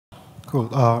Cool.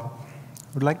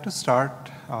 Would like to start.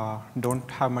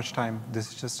 Don't have much time.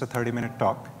 This is just a 30-minute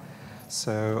talk.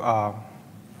 So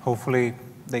hopefully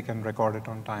they can record it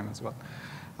on time as well.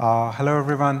 Hello,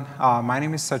 everyone. My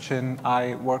name is Sachin.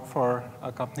 I work for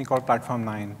a company called Platform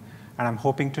 9. And I'm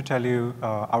hoping to tell you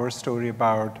our story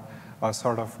about a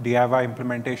sort of DIY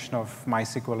implementation of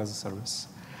MySQL-as-a-Service.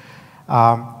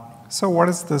 So what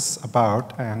is this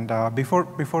about? And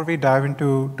before we dive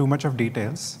into too much of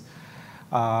details,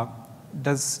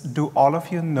 do all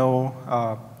of you know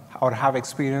or have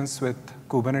experience with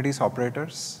Kubernetes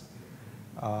operators?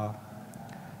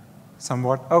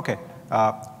 Somewhat? OK.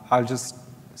 I'll just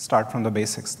start from the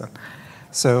basics then.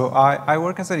 So I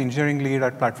work as an engineering lead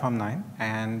at Platform 9.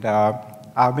 And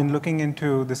I've been looking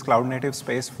into this cloud-native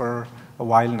space for a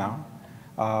while now,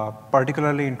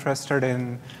 particularly interested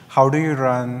in how do you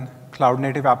run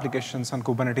cloud-native applications on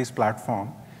Kubernetes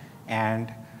platform,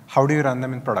 and how do you run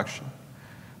them in production.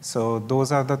 So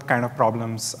those are the kind of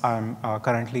problems I'm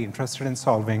currently interested in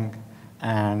solving.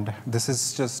 And this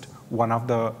is just one of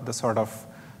the sort of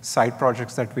side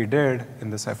projects that we did in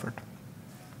this effort.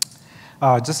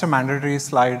 Just a mandatory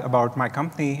slide about my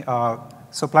company.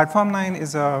 So Platform 9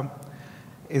 is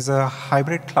a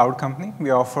hybrid cloud company.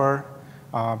 We offer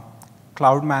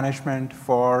cloud management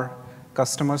for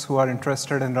customers who are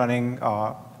interested in running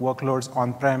workloads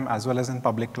on-prem as well as in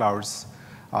public clouds.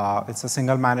 It's a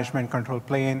single management control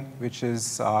plane, which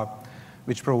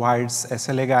provides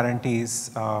SLA guarantees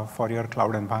for your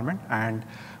cloud environment. And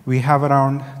we have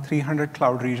around 300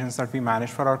 cloud regions that we manage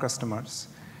for our customers.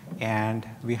 And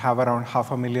we have around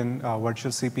 500,000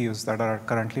 virtual CPUs that are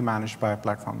currently managed by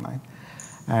Platform 9.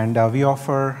 And we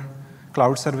offer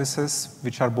cloud services,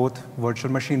 which are both virtual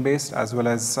machine-based as well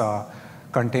as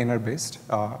container-based.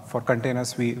 For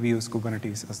containers, we use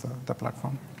Kubernetes as the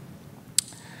platform.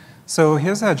 So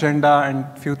here's the agenda and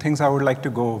a few things I would like to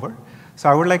go over. So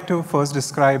I would like to first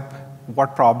describe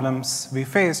what problems we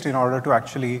faced in order to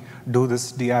actually do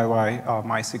this DIY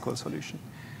MySQL solution,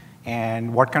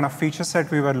 and what kind of feature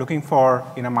set we were looking for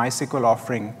in a MySQL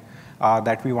offering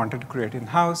that we wanted to create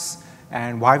in-house,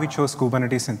 and why we chose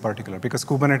Kubernetes in particular. Because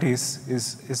Kubernetes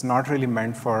is not really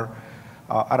meant for,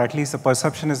 or at least the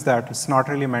perception is that it's not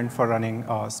really meant for running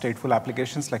stateful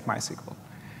applications like MySQL.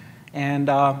 And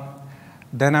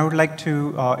then I would like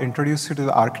to introduce you to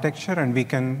the architecture, and we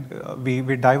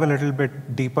dive a little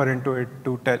bit deeper into it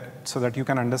so that you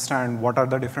can understand what are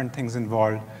the different things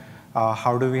involved,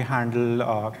 how do we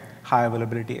handle high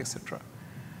availability, etc.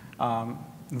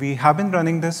 We have been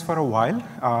running this for a while.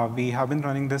 We have been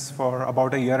running this for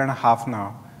about 1.5 years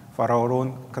now for our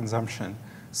own consumption.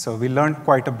 So we learned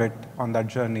quite a bit on that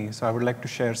journey. So I would like to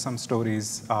share some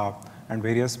stories and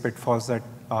various pitfalls that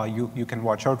you can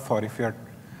watch out for if you're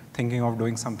thinking of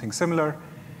doing something similar,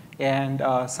 and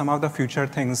some of the future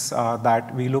things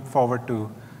that we look forward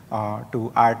to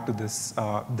add to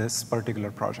this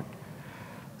particular project.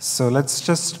 So let's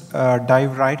just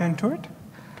dive right into it.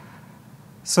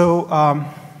 So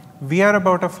we are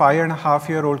about a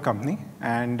 5.5-year-old company,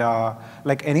 and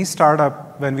like any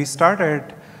startup, when we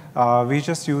started, we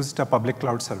just used a public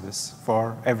cloud service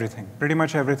for everything, pretty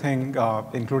much everything,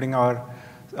 including our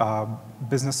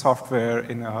business software,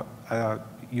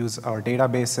 use our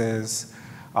databases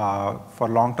for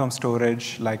long-term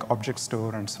storage like object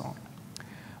store and so on.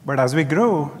 But as we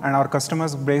grew and our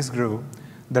customers base grew,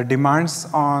 the demands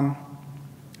on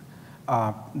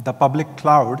the public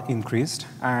cloud increased,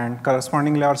 and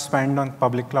correspondingly our spend on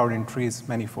public cloud increased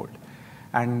manifold.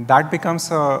 And that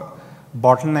becomes a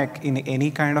bottleneck in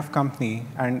any kind of company,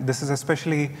 and this is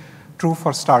especially true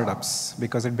for startups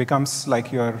because it becomes like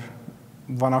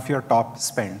one of your top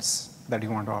spends that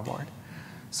you want to avoid.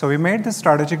 So we made this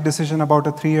strategic decision about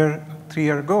a three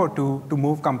year ago to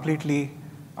move completely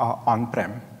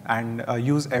on-prem and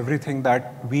use everything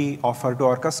that we offer to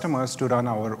our customers to run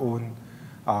our own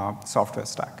software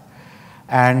stack.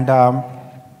 And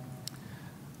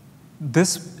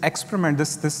this experiment,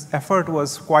 this effort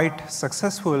was quite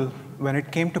successful when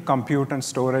it came to compute and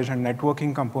storage and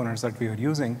networking components that we were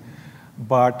using.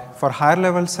 But for higher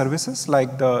level services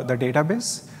like the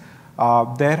database,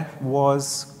 there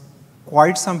was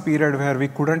quite some period where we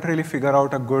couldn't really figure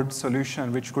out a good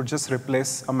solution which could just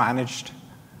replace a managed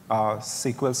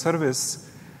SQL service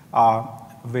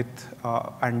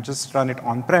and just run it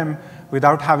on-prem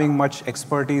without having much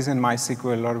expertise in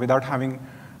MySQL, or without having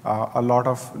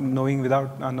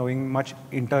without knowing much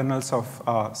internals of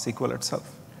SQL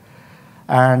itself.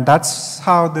 And that's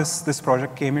how this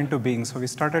project came into being. So we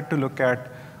started to look at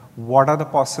what are the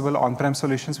possible on-prem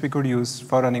solutions we could use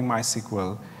for running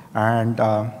MySQL. And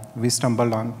we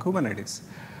stumbled on Kubernetes.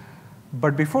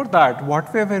 But before that,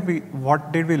 what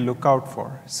did we look out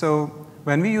for? So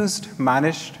when we used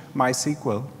managed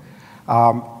MySQL,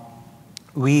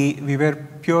 we were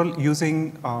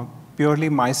using purely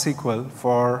MySQL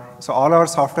so all our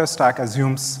software stack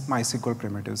assumes MySQL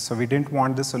primitives. So we didn't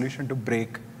want the solution to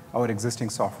break our existing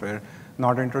software,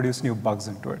 not introduce new bugs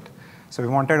into it. So we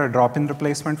wanted a drop-in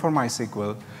replacement for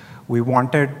MySQL. We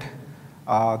wanted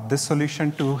this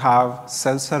solution to have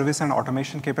self-service and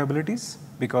automation capabilities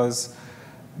because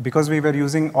we were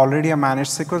using already a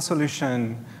managed SQL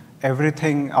solution,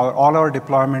 all our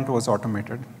deployment was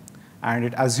automated. And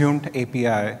it assumed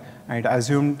API, and it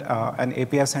assumed an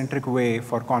API-centric way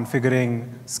for configuring,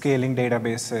 scaling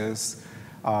databases,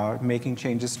 making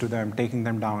changes to them, taking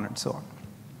them down, and so on.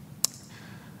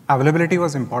 Availability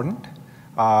was important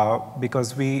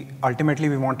because ultimately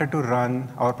we wanted to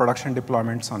run our production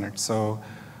deployments on it. So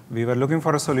we were looking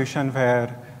for a solution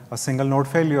where a single node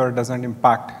failure doesn't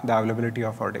impact the availability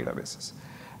of our databases.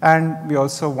 And we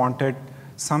also wanted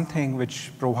something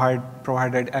which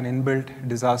provided an inbuilt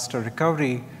disaster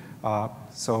recovery,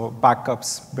 so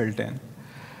backups built in.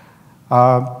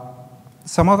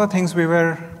 Some of the things we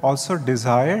were also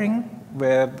desiring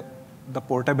were the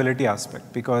portability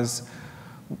aspect, because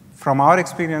from our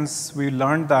experience, we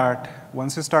learned that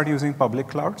once you start using public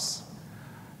clouds,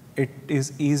 it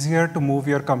is easier to move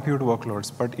your compute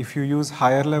workloads. But if you use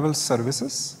higher level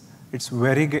services, it's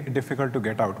very difficult to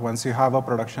get out once you have a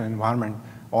production environment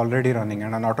already running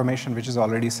and an automation which is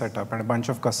already set up and a bunch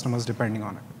of customers depending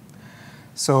on it.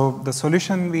 So the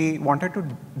solution we wanted to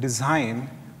design,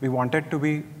 we wanted to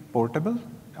be portable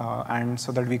and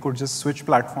so that we could just switch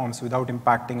platforms without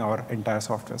impacting our entire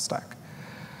software stack.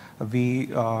 We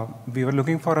were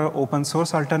looking for an open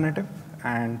source alternative,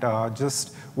 and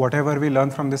just whatever we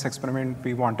learned from this experiment,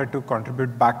 we wanted to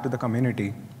contribute back to the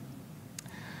community.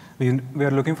 We are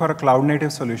looking for a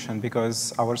cloud-native solution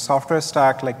because our software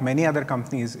stack, like many other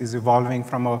companies, is evolving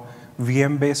from a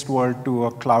VM-based world to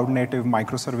a cloud-native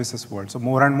microservices world. So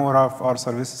more and more of our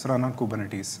services run on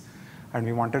Kubernetes, and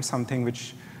we wanted something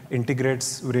which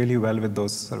integrates really well with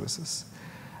those services.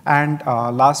 And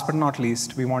last but not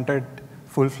least, we wanted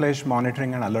full-fledged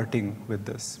monitoring and alerting with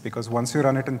this, because once you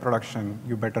run it in production,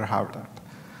 you better have that.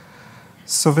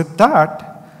 So with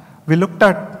that, we looked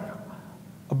at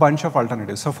a bunch of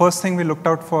alternatives. So first thing we looked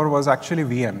out for was actually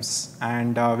VMs.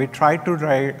 And we tried to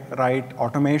write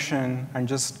automation and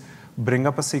just bring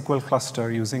up a SQL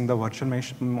cluster using the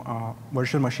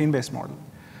virtual machine-based model.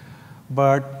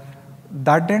 But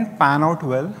that didn't pan out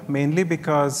well, mainly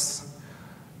because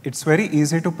it's very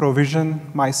easy to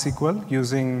provision MySQL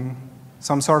using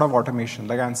some sort of automation,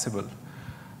 like Ansible.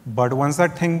 But once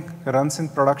that thing runs in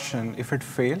production, if it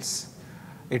fails,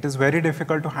 it is very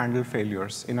difficult to handle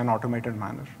failures in an automated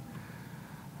manner.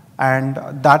 And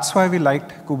that's why we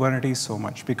liked Kubernetes so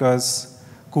much, because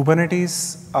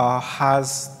Kubernetes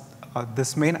has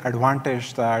this main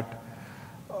advantage that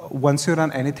once you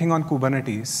run anything on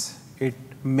Kubernetes, it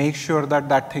makes sure that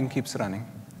that thing keeps running.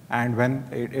 And when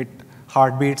it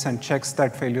heartbeats and checks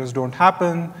that failures don't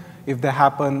happen, if they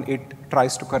happen, it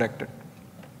tries to correct it.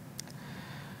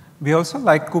 We also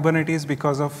like Kubernetes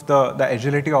because of the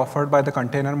agility offered by the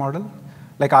container model.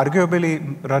 Like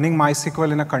arguably, running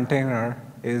MySQL in a container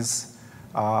is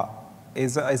a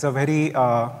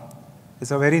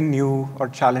very new or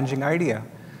challenging idea,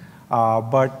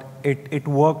 but it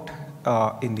worked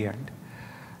in the end.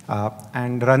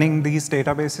 And running these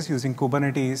databases using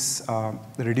Kubernetes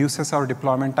reduces our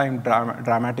deployment time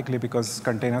dramatically, because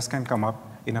containers can come up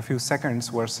in a few seconds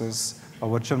versus a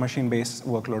virtual machine-based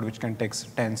workload, which can take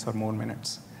tens or more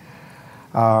minutes.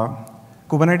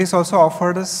 Kubernetes also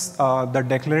offered us the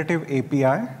declarative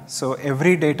API. So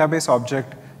every database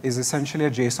object is essentially a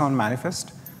JSON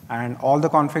manifest, and all the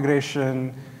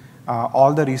configuration,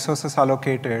 all the resources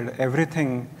allocated,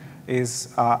 everything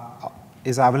is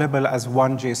available as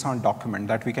one JSON document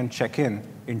that we can check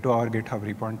into our GitHub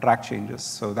repo and track changes.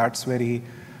 So that's very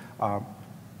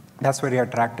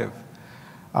attractive.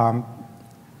 I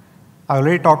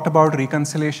already talked about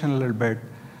reconciliation a little bit.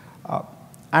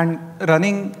 And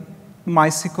running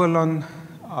MySQL on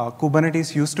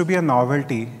Kubernetes used to be a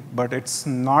novelty, but it's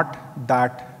not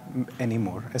that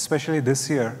anymore, especially this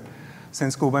year,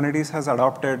 since Kubernetes has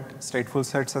adopted stateful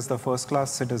sets as the first-class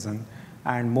citizen.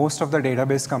 And most of the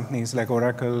database companies like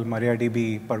Oracle,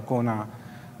 MariaDB, Percona,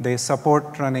 they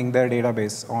support running their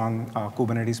database on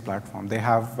Kubernetes platform. They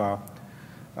have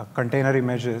container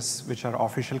images, which are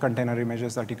official container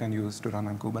images that you can use to run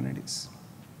on Kubernetes.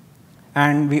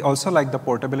 And we also like the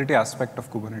portability aspect of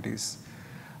Kubernetes.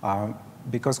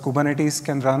 Because Kubernetes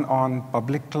can run on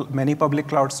many public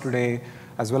clouds today,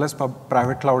 as well as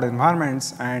private cloud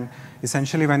environments. And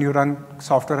essentially, when you run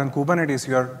software on Kubernetes,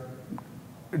 you're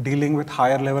dealing with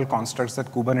higher level constructs that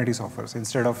Kubernetes offers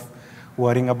instead of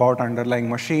worrying about underlying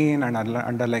machine and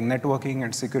underlying networking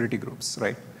and security groups,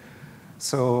 right?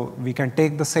 So we can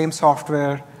take the same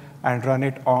software and run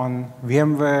it on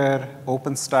VMware,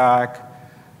 OpenStack,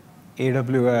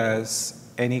 AWS,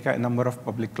 any number of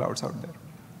public clouds out there.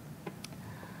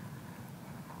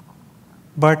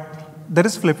 But there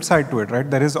is flip side to it, right?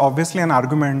 There is obviously an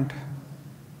argument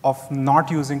of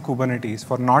not using Kubernetes,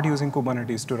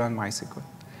 to run MySQL.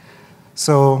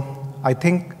 So I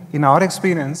think in our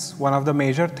experience, one of the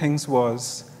major things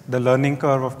was the learning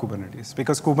curve of Kubernetes.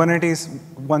 Because Kubernetes,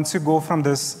 once you go from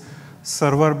this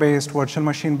server-based, virtual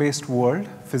machine-based world,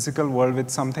 physical world, with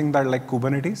something that like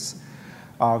Kubernetes,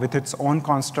 with its own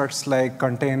constructs like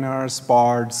containers,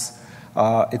 pods,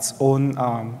 its own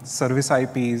service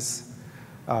IPs,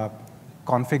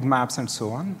 config maps, and so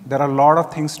on, there are a lot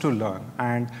of things to learn.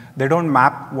 And they don't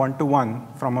map one-to-one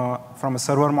from a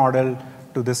server model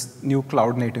to this new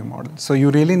cloud-native model. So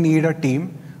you really need a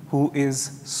team who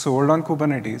is sold on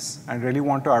Kubernetes and really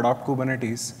want to adopt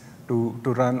Kubernetes to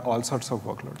run all sorts of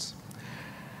workloads.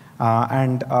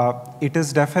 It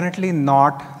is definitely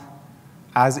not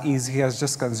as easy as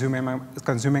just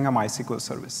consuming a MySQL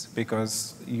service,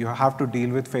 because you have to deal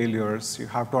with failures. You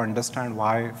have to understand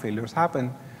why failures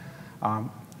happen.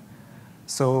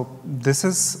 So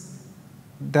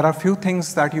there are few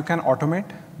things that you can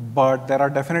automate, but there are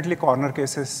definitely corner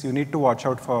cases you need to watch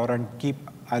out for and keep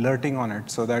alerting on it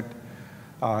so that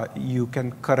you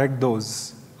can correct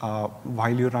those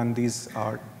while you run these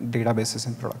databases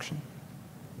in production.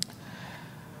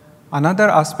 Another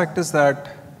aspect is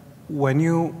that when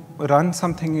you run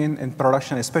something in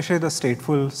production, especially the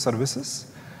stateful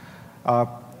services,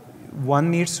 one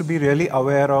needs to be really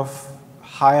aware of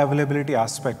high availability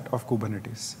aspect of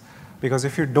Kubernetes. Because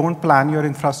if you don't plan your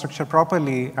infrastructure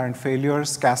properly and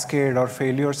failures cascade or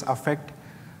failures affect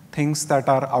things that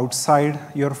are outside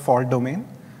your fault domain,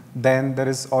 then there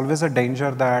is always a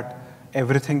danger that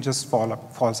everything just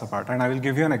falls apart. And I will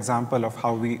give you an example of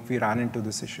how we ran into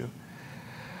this issue.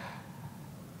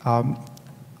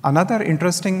 Another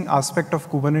interesting aspect of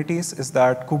Kubernetes is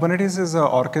that Kubernetes is an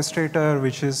orchestrator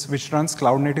which runs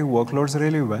cloud-native workloads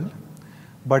really well,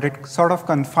 but it sort of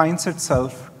confines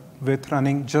itself with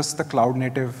running just the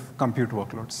cloud-native compute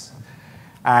workloads.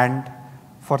 And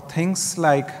for things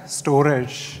like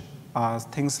storage,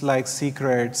 things like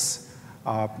secrets,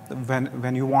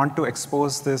 when you want to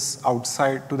expose this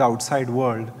to the outside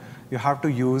world, you have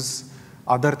to use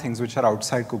other things which are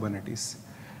outside Kubernetes.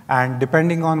 And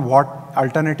depending on what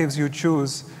alternatives you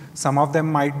choose, some of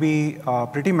them might be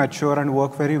pretty mature and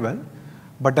work very well,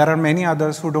 but there are many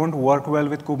others who don't work well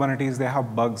with Kubernetes. They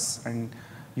have bugs, and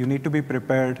you need to be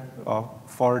prepared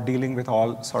for dealing with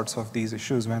all sorts of these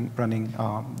issues when running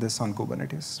this on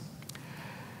Kubernetes.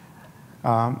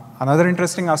 Another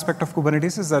interesting aspect of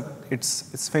Kubernetes is that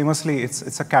it's famously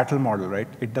a cattle model, right?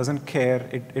 It doesn't care.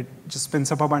 It just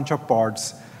spins up a bunch of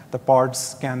pods. The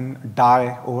pods can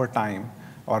die over time,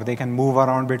 or they can move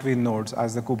around between nodes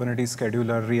as the Kubernetes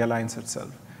scheduler realigns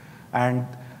itself. And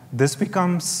this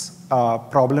becomes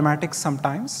problematic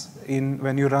sometimes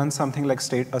when you run something like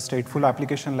a stateful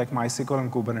application like MySQL on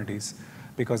Kubernetes.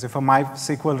 Because if a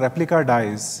MySQL replica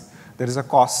dies, there is a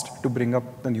cost to bring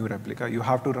up the new replica. You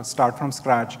have to start from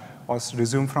scratch or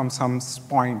resume from some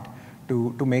point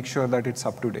to make sure that it's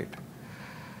up to date.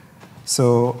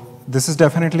 So this is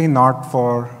definitely not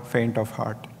for faint of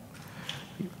heart.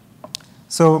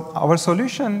 So our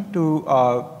solution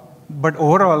but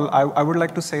overall, I would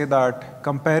like to say that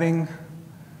comparing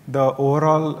the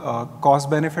overall cost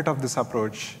benefit of this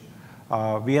approach,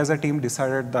 we as a team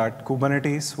decided that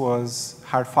Kubernetes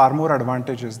had far more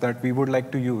advantages that we would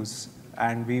like to use,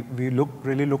 and we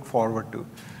really look forward to.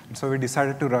 And so we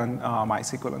decided to run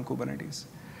MySQL on Kubernetes.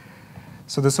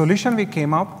 So the solution we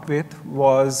came up with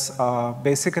was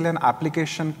basically an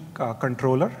application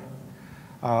controller.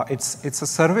 It's a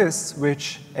service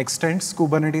which extends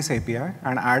Kubernetes API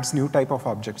and adds new type of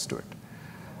objects to it.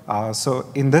 So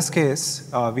in this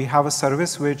case, we have a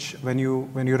service which, when you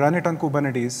run it on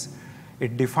Kubernetes,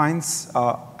 it defines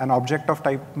an object of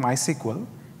type MySQL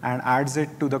and adds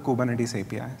it to the Kubernetes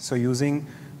API. So using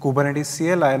Kubernetes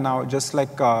CLI now, just like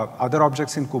other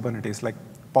objects in Kubernetes, like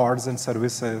pods and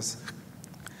services,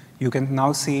 you can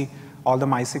now see all the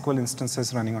MySQL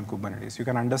instances running on Kubernetes. You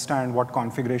can understand what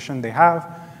configuration they have,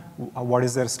 what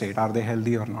is their state, are they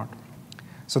healthy or not.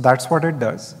 So that's what it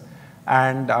does.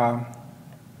 And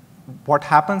what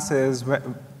happens is,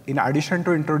 in addition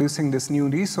to introducing this new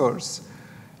resource,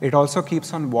 it also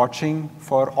keeps on watching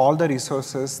for all the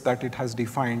resources that it has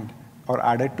defined or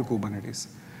added to Kubernetes,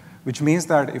 which means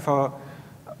that if a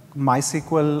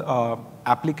MySQL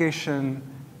application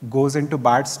goes into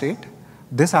bad state,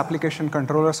 this application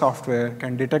controller software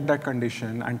can detect that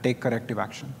condition and take corrective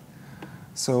action.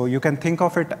 So you can think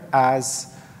of it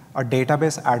as a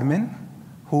database admin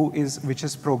which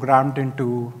is programmed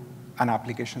into an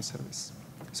application service.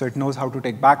 So it knows how to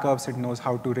take backups, it knows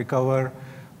how to recover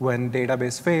when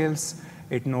database fails,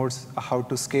 it knows how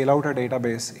to scale out a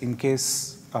database in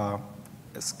case of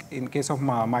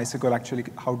MySQL, actually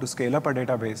how to scale up a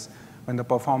database when the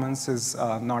performance is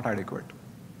not adequate.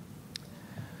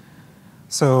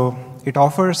 So it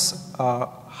offers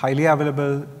highly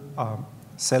available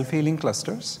self-healing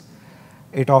clusters.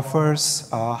 It offers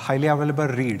highly available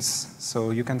reads.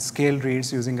 So you can scale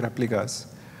reads using replicas.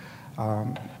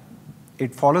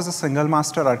 It follows a single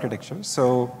master architecture.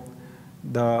 So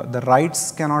the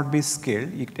writes cannot be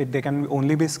scaled. They can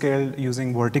only be scaled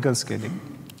using vertical scaling.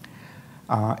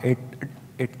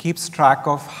 It keeps track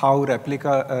of how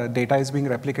data is being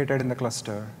replicated in the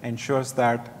cluster, ensures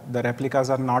that the replicas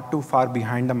are not too far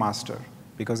behind the master,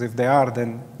 because if they are,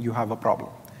 then you have a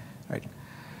problem, right?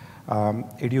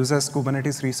 It uses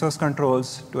Kubernetes resource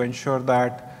controls to ensure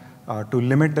that, to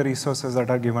limit the resources that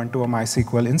are given to a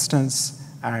MySQL instance,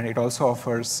 and it also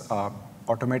offers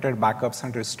automated backups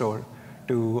and restore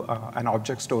to an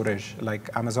object storage like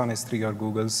Amazon S3 or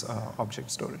Google's object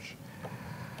storage.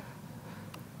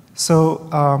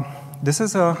 So this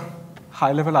is a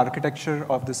high-level architecture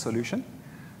of this solution.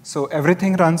 So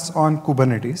everything runs on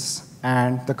Kubernetes,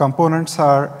 and the components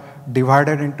are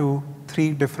divided into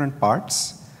 3 different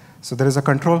parts. So there is a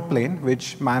control plane,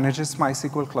 which manages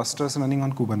MySQL clusters running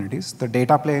on Kubernetes. The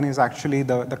data plane is actually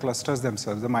the clusters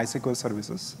themselves, the MySQL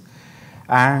services.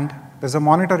 And there's a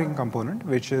monitoring component,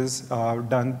 which is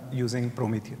done using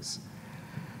Prometheus.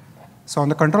 So on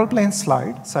the control plane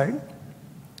side,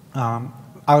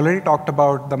 I already talked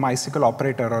about the MySQL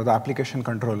operator or the application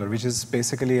controller, which is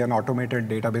basically an automated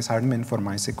database admin for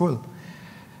MySQL.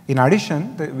 In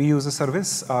addition, we use a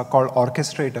service called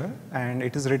Orchestrator, and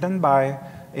it is written by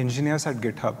engineers at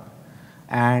GitHub.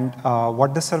 And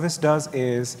what the service does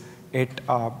is it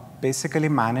basically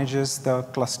manages the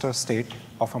cluster state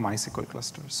of a MySQL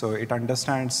cluster. So it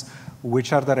understands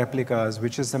which are the replicas,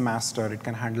 which is the master, it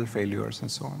can handle failures,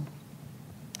 and so on.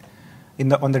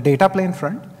 On the data plane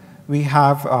front, we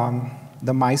have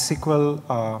the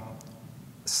MySQL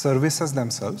services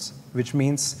themselves, which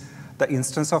means the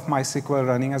instance of MySQL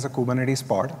running as a Kubernetes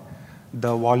pod,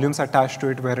 the volumes attached to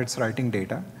it where it's writing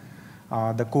data,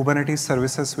 the Kubernetes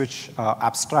services which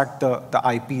abstract the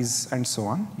IPs and so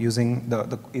on using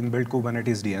the inbuilt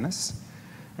Kubernetes DNS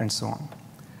and so on.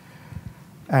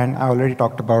 And I already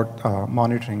talked about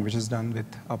monitoring, which is done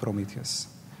with Prometheus.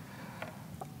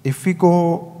 If we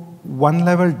go one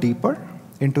level deeper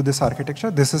into this architecture,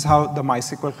 this is how the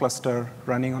MySQL cluster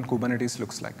running on Kubernetes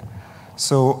looks like.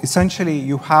 So essentially,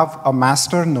 you have a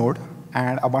master node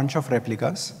and a bunch of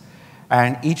replicas,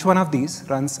 and each one of these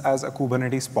runs as a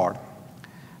Kubernetes pod.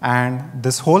 And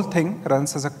this whole thing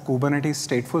runs as a Kubernetes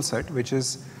stateful set, which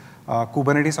is a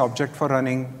Kubernetes object for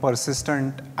running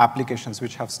persistent applications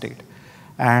which have state.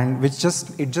 And it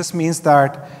just means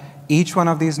that each one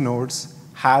of these nodes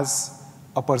has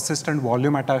a persistent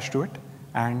volume attached to it,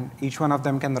 and each one of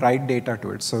them can write data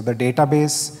to it. So the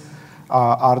database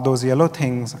are those yellow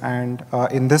things, and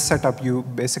in this setup, you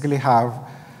basically have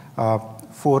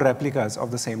 4 replicas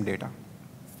of the same data.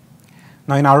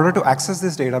 Now, in order to access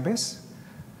this database,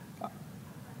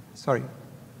 sorry.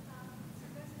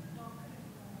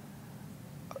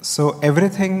 So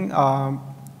everything,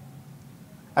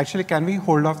 actually, can we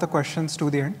hold off the questions to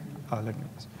the end? Let me,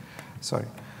 sorry.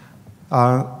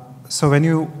 So when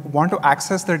you want to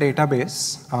access the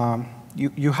database,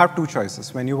 you have 2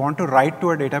 choices. When you want to write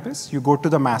to a database, you go to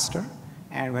the master.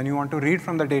 And when you want to read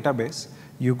from the database,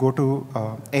 you go to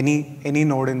any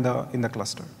node in the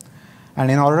cluster. And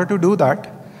in order to do that,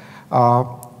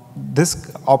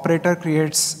 this operator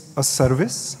creates a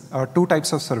service, 2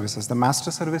 types of services. The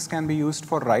master service can be used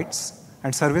for writes,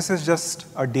 and service is just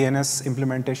a DNS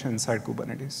implementation inside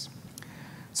Kubernetes.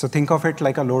 So think of it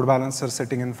like a load balancer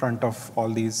sitting in front of all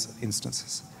these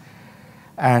instances.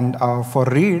 And for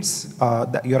reads,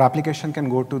 your application can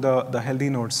go to the healthy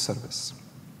nodes service.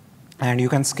 And you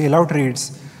can scale out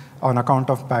reads on account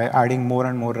of by adding more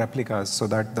and more replicas so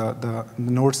that the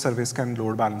node service can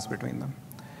load balance between them.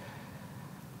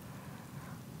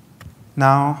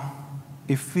 Now,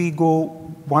 if we go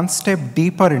one step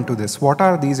deeper into this, what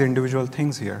are these individual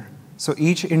things here? So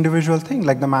each individual thing,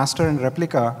 like the master and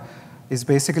replica, is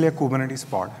basically a Kubernetes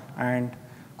pod. And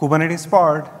Kubernetes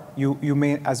pod,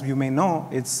 as you may know,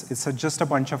 it's just a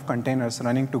bunch of containers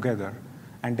running together,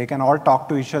 and they can all talk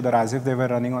to each other as if they were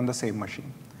running on the same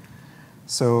machine.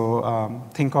 So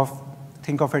think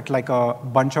of it like a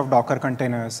bunch of Docker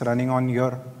containers running on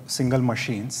your single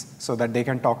machines so that they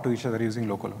can talk to each other using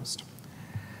localhost.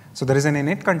 So there is an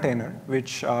init container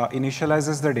which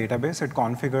initializes the database. It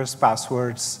configures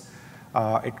passwords,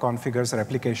 it configures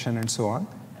replication, and so on.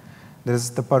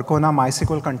 There's the Percona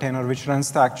MySQL container which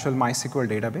runs the actual MySQL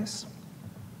database.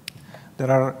 There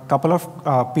are a couple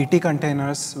of PT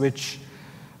containers which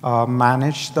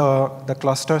manage the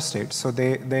cluster state. So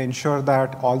they ensure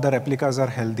that all the replicas are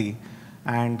healthy,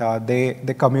 and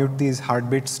they commute these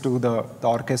heartbeats to the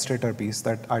orchestrator piece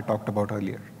that I talked about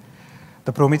earlier.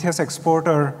 The Prometheus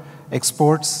exporter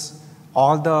exports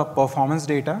all the performance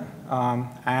data,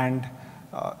 and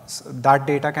that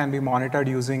data can be monitored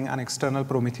using an external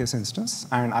Prometheus instance,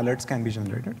 and alerts can be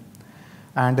generated.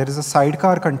 And there is a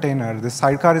sidecar container. The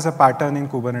sidecar is a pattern in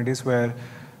Kubernetes where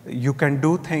you can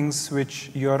do things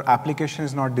which your application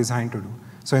is not designed to do.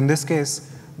 So in this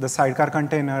case, the sidecar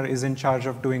container is in charge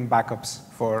of doing backups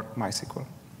for MySQL.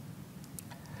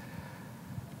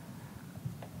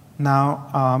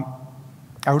 Now,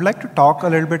 I would like to talk a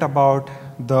little bit about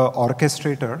the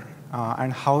orchestrator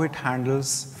and how it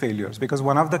handles failures, because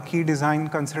one of the key design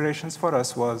considerations for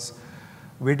us was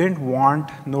we didn't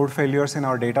want node failures in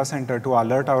our data center to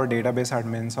alert our database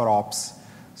admins or ops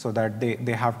so that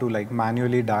they have to like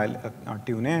manually dial,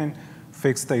 tune in,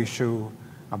 fix the issue,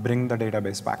 bring the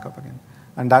database back up again.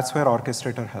 And that's where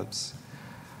orchestrator helps.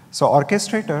 So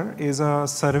orchestrator is a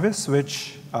service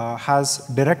which has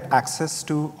direct access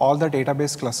to all the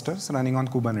database clusters running on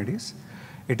Kubernetes.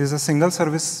 It is a single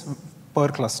service per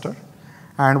cluster.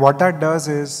 And what that does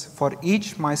is for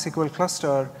each MySQL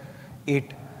cluster,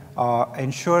 it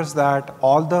ensures that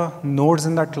all the nodes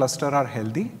in that cluster are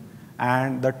healthy,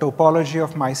 and the topology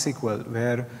of MySQL,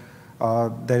 where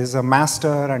there is a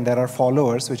master and there are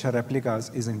followers, which are replicas,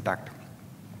 is intact.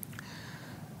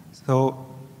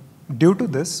 So due to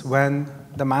this, when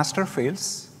the master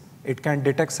fails, it can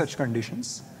detect such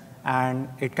conditions, and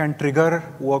it can trigger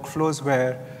workflows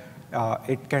where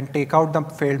it can take out the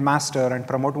failed master and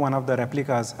promote one of the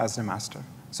replicas as the master.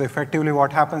 So effectively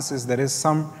what happens is there is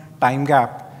some time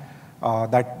gap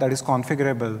that is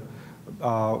configurable.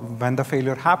 When the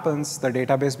failure happens, the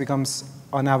database becomes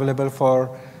unavailable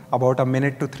for about 1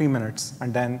 minute to 3 minutes,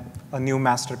 and then a new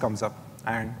master comes up,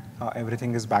 and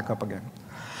everything is back up again.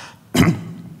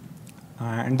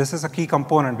 And this is a key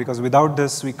component, because without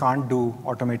this, we can't do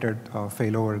automated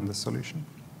failover in this solution.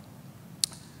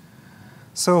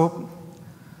 So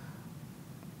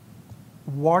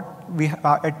what we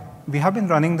have been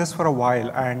running this for a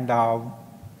while, and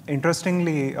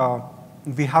interestingly,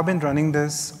 we have been running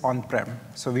this on-prem.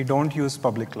 So we don't use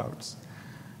public clouds,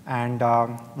 and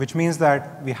which means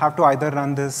that we have to either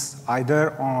run this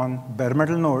either on bare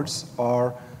metal nodes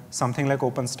or something like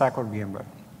OpenStack or VMware.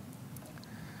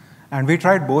 And we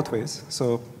tried both ways.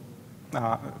 So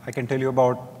I can tell you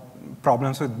about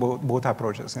problems with both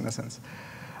approaches in a sense.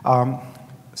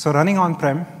 So running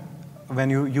on-prem, when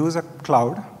you use a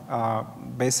cloud,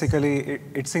 basically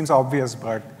it seems obvious,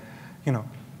 but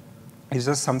it's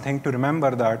just something to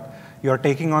remember that you're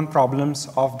taking on problems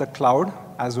of the cloud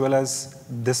as well as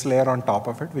this layer on top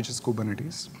of it, which is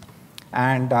Kubernetes.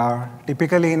 And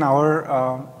typically in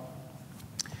our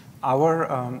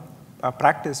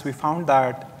practice, we found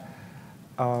that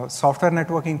software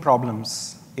networking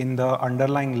problems in the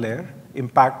underlying layer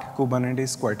impact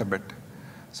Kubernetes quite a bit.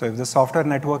 So if the software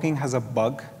networking has a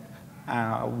bug,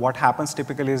 what happens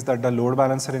typically is that the load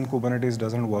balancer in Kubernetes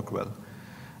doesn't work well.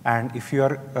 And if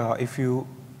you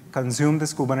consume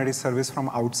this Kubernetes service from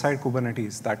outside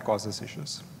Kubernetes, that causes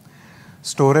issues.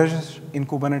 Storage in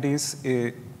Kubernetes,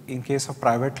 in case of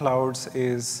private clouds,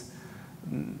 is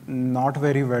not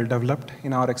very well developed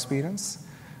in our experience.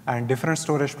 And different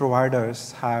storage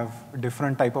providers have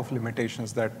different type of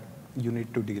limitations that you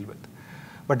need to deal with.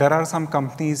 But there are some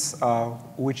companies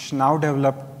which now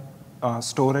develop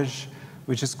storage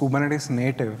which is Kubernetes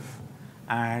native,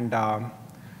 and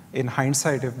in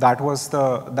hindsight, if that was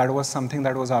something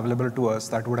that was available to us,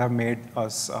 that would have made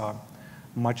us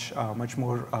much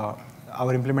more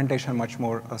our implementation much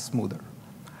more smoother.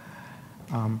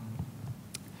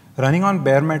 Running on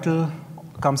bare metal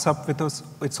comes up with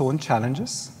its own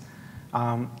challenges,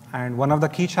 and one of the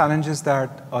key challenges is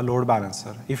that a load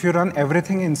balancer. If you run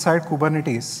everything inside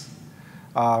Kubernetes,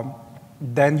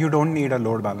 then you don't need a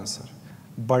load balancer.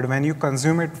 But when you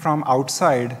consume it from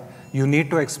outside, you need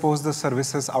to expose the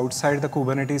services outside the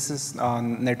Kubernetes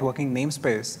networking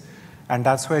namespace, and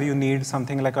that's where you need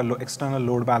something like an external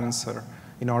load balancer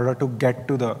in order to get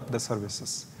to the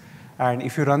services. And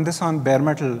if you run this on bare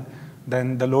metal,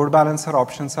 then the load balancer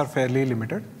options are fairly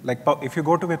limited. Like if you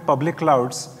go to with public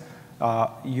clouds,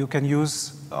 you can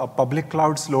use public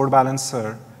clouds load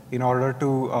balancer in order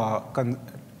to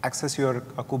access your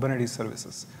Kubernetes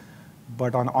services.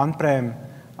 But on-prem,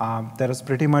 there is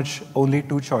pretty much only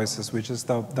two choices, which is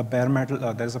the bare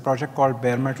metal. There's a project called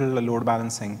bare metal load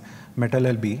balancing, Metal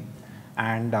LB.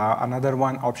 And another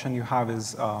one option you have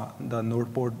is the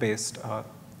node port-based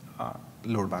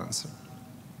load balancer.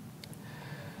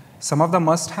 Some of the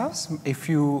must-haves, if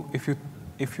you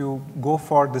go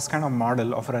for this kind of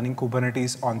model of running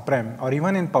Kubernetes on-prem, or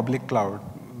even in public cloud,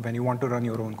 when you want to run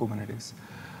your own Kubernetes,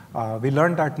 we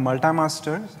learned that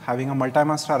having a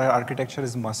multi-master architecture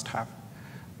is must-have,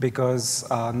 because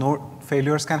node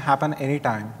failures can happen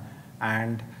anytime,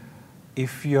 and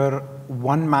if your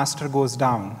one master goes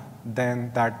down,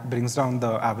 then that brings down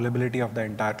the availability of the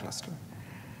entire cluster.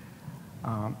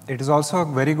 It is also a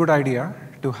very good idea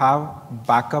to have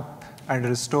backup and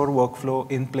restore workflow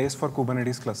in place for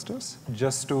Kubernetes clusters,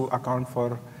 just to account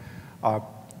for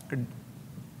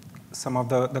some of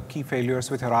the key failures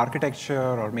with your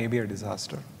architecture or maybe a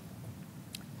disaster.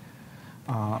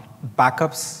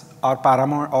 Backups are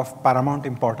of paramount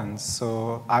importance.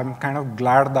 So I'm kind of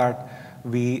glad that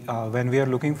when we are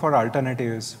looking for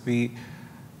alternatives, we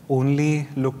only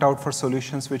looked out for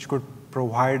solutions which could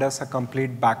provide us a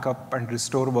complete backup and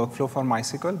restore workflow for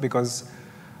MySQL, because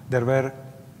there were a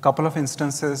couple of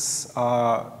instances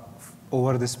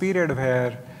over this period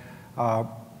where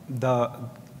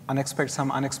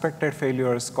some unexpected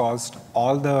failures caused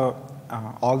all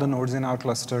the nodes in our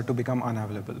cluster to become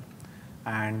unavailable.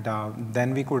 And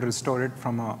then we could restore it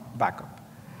from a backup.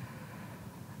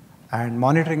 And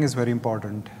monitoring is very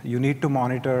important. You need to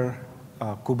monitor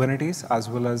Kubernetes as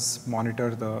well as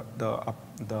monitor the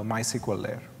MySQL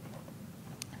layer.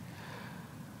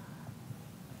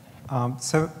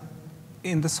 So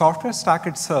in the software stack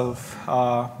itself,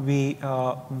 we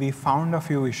found a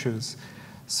few issues.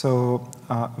 So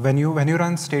when you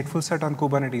run stateful set on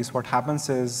Kubernetes, what happens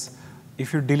is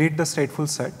if you delete the stateful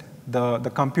set,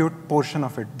 the compute portion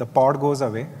of it, the pod goes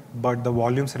away, but the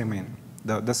volumes remain.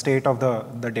 The state of the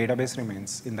database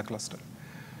remains in the cluster.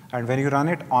 And when you run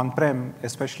it on-prem,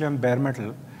 especially on bare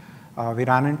metal, we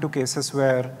ran into cases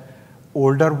where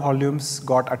older volumes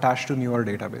got attached to newer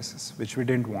databases, which we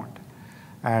didn't want.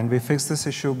 And we fixed this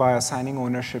issue by assigning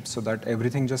ownership so that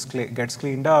everything just gets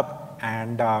cleaned up.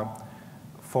 And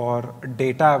for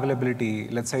data availability,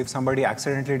 let's say if somebody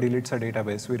accidentally deletes a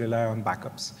database, we rely on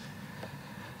backups.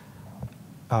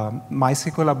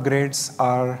 MySQL upgrades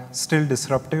are still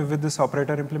disruptive with this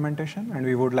operator implementation, and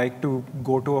we would like to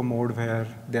go to a mode where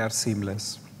they are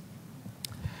seamless.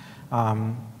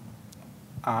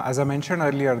 As I mentioned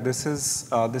earlier, this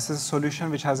is a solution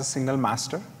which has a single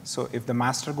master. So if the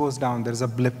master goes down, there's a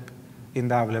blip in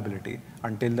the availability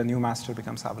until the new master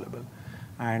becomes available.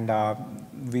 And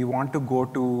we want to go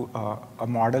to a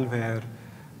model where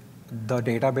the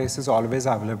database is always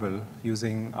available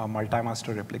using a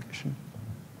multi-master replication.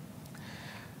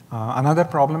 Another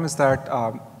problem is that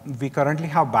we currently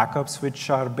have backups which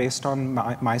are based on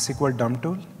MySQL dump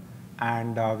tool,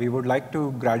 and we would like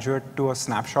to graduate to a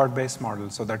snapshot-based model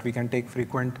so that we can take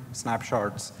frequent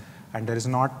snapshots, and there is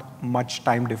not much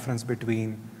time difference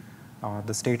between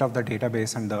the state of the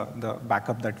database and the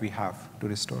backup that we have to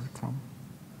restore it from.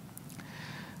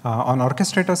 On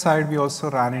orchestrator side, we also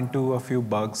ran into a few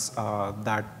bugs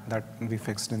that we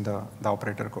fixed in the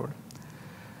operator code.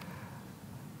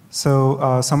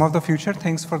 So some of the future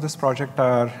things for this project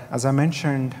are, as I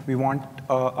mentioned, we want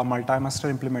a multi-master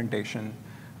implementation.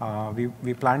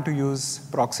 We plan to use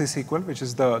proxy SQL, which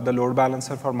is the load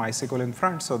balancer for MySQL in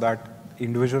front, so that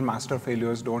individual master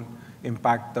failures don't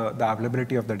impact the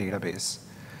availability of the database.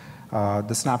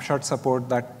 The snapshot support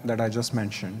that I just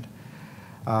mentioned.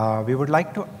 We would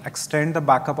like to extend the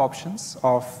backup options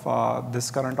of this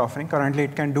current offering. Currently,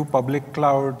 it can do public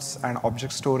clouds and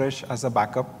object storage as a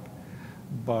backup,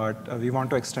 but we want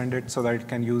to extend it so that it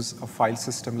can use a file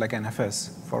system like NFS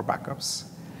for backups.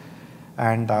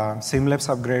 And seamless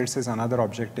upgrades is another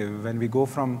objective. When we go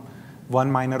from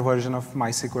one minor version of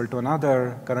MySQL to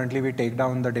another, currently we take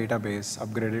down the database,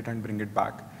 upgrade it, and bring it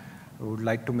back. We would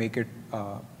like to make it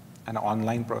an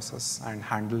online process and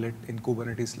handle it in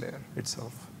Kubernetes layer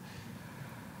itself.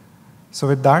 So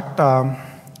with that,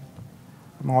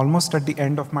 I'm almost at the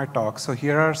end of my talk. So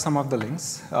here are some of the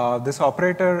links. This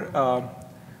operator,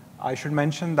 I should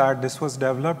mention that this was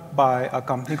developed by a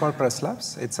company called Press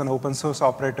Labs. It's an open source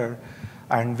operator,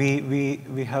 and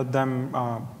we help them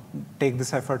take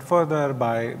this effort further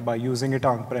by using it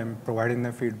on-prem, providing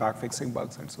them feedback, fixing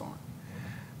bugs, and so on.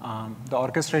 The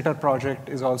orchestrator project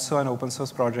is also an open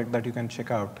source project that you can check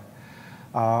out.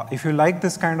 If you like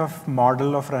this kind of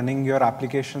model of running your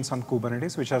applications on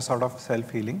Kubernetes, which are sort of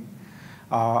self-healing,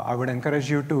 I would encourage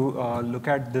you to look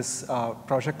at this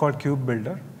project called Kube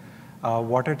Builder.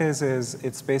 What it is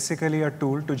it's basically a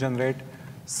tool to generate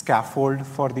scaffold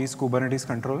for these Kubernetes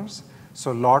controllers.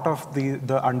 So a lot of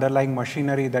the underlying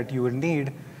machinery that you will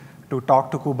need to talk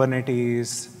to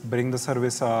Kubernetes, bring the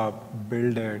service up,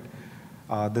 build it,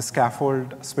 the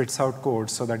scaffold spits out code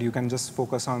so that you can just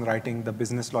focus on writing the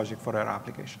business logic for your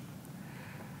application.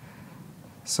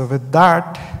 So with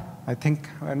that, I think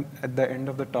I'm at the end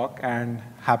of the talk and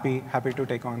happy to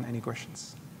take on any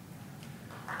questions.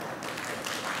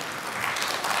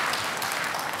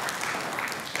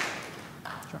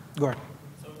 Sure, go ahead.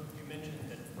 So you mentioned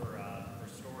that for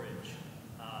storage,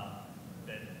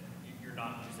 that you're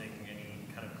not using any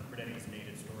kind of Kubernetes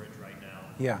native storage right now.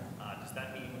 Yeah. Does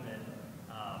that mean that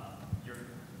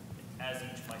as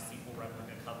each MySQL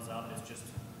replica comes up, it's just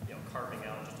carving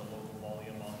out just a local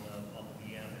volume on the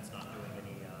VM? It's not doing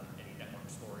any network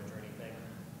storage or anything?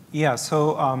 Yeah.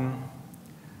 So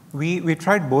we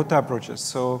tried both approaches.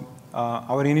 So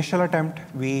our initial attempt,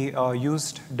 we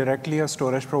used directly a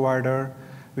storage provider,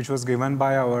 which was given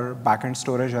by our backend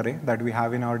storage array that we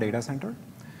have in our data center.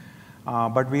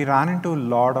 But we ran into a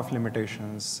lot of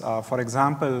limitations. For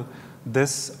example,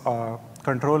 this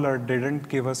controller didn't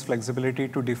give us flexibility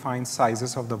to define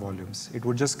sizes of the volumes. It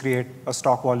would just create a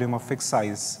stock volume of fixed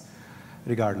size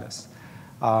regardless.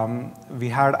 We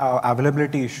had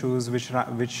availability issues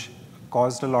which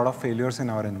caused a lot of failures in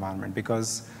our environment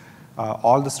because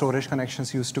all the storage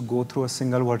connections used to go through a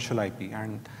single virtual IP.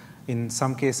 And in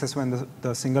some cases, when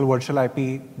the single virtual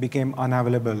IP became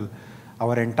unavailable,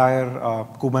 our entire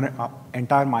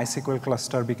MySQL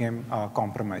cluster became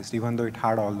compromised, even though it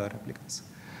had all the replicas.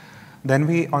 Then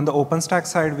on the OpenStack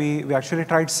side, we actually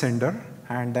tried Cinder.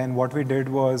 And then what we did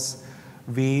was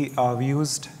we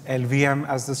used LVM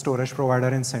as the storage provider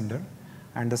in Cinder.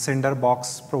 And the Cinder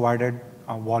box provided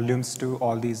volumes to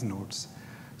all these nodes.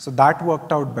 So that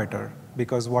worked out better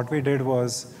because what we did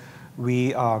was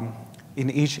in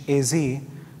each AZ,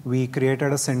 we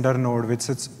created a Cinder node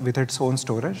with its own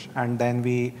storage. And then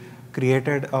we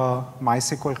created a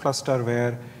MySQL cluster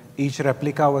where each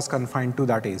replica was confined to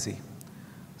that AZ.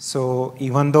 So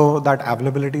even though that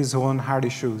availability zone had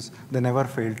issues, they never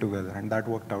failed together, and that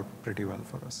worked out pretty well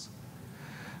for us.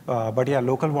 But yeah,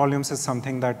 local volumes is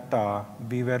something that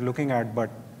we were looking at,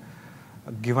 but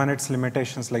given its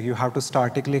limitations, like you have to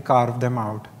statically carve them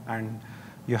out, and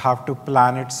you have to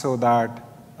plan it so that,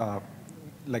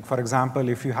 like for example,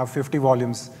 if you have 50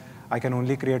 volumes, I can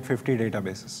only create 50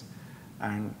 databases,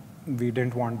 and we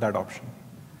didn't want that option.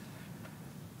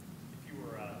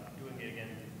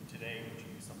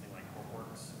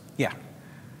 Yeah,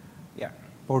 yeah.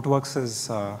 Portworx is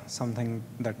something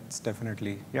that's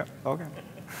definitely, yeah, okay.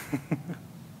 So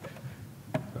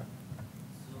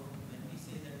when we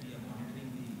say that we are monitoring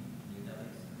the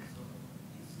database, so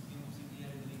is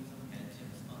kubectl doing some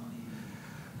catch-ups on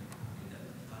the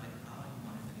database? How are you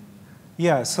monitoring it?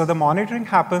 Yeah, so the monitoring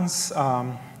happens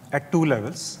at two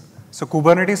levels. So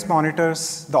Kubernetes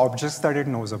monitors the objects that it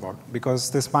knows about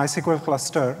because this MySQL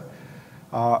cluster,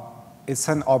 it's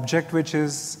an object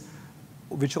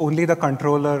which only the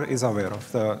controller is aware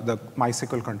of, the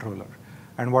MySQL controller.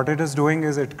 And what it is doing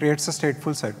is it creates a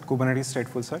stateful set, Kubernetes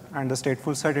stateful set, and the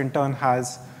stateful set in turn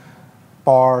has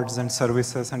pods and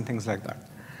services and things like that.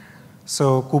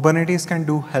 So Kubernetes can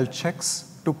do health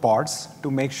checks to pods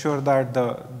to make sure that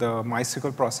the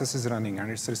MySQL process is running and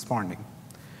it's responding.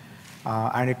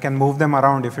 And it can move them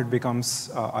around if it becomes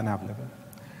unavailable.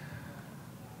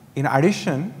 In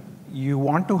addition, you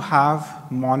want to have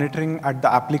monitoring at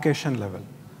the application level.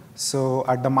 So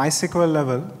at the MySQL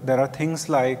level, there are things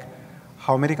like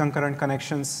how many concurrent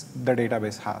connections the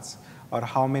database has, or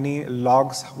how many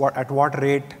logs, at what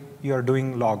rate you are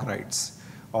doing log writes,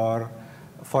 or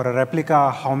for a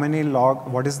replica,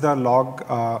 what is the log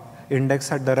index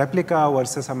at the replica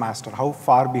versus a master, how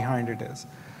far behind it is.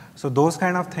 So those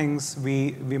kind of things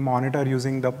we monitor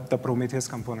using the Prometheus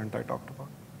component I talked about.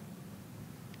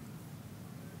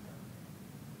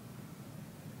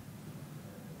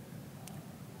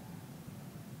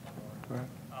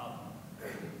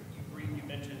 You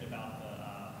mentioned about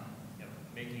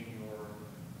making your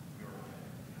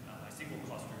MySQL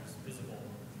clusters visible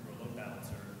through a load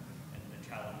balancer and the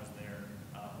challenges there.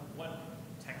 What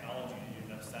technology did you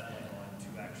end up settling on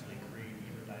to actually create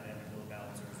either dynamic load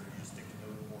balancers or you just stick to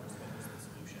node ports? What was the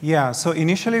solution? Yeah, so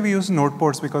initially we used node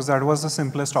ports because that was the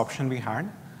simplest option we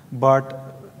had.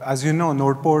 But as you know,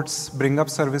 node ports bring up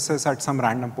services at some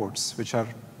random ports, which are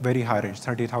very high range,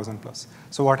 30,000 plus.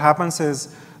 So what happens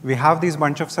is we have these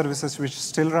bunch of services which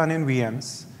still run in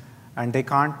VMs, and they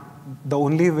can't, the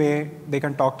only way they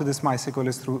can talk to this MySQL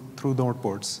is through node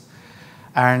ports.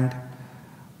 And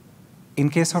in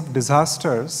case of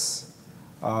disasters,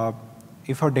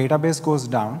 if our database goes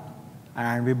down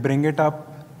and we bring it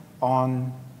up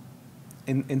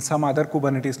in some other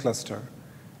Kubernetes cluster,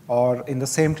 or in the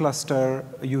same cluster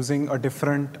using a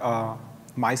different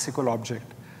MySQL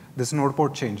object, this node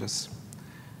port changes.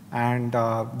 And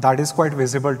that is quite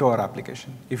visible to our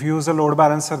application. If you use a load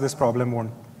balancer, this problem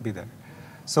won't be there.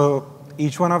 So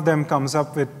each one of them comes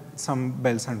up with some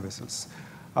bells and whistles.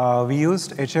 We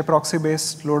used HA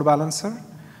proxy-based load balancer,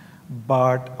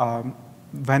 but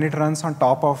when it runs on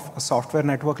top of a software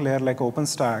network layer like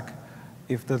OpenStack,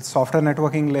 if the software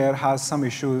networking layer has some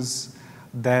issues,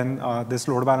 then this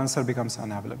load balancer becomes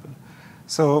unavailable.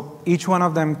 So each one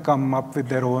of them come up with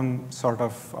their own sort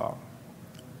of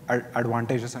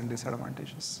advantages and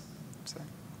disadvantages. So.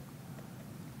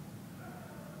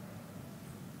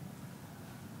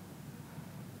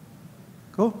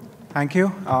 Cool. Thank you.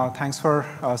 Thanks for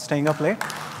staying up late.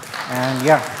 And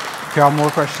yeah, if you have more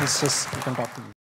questions, just you can talk to me.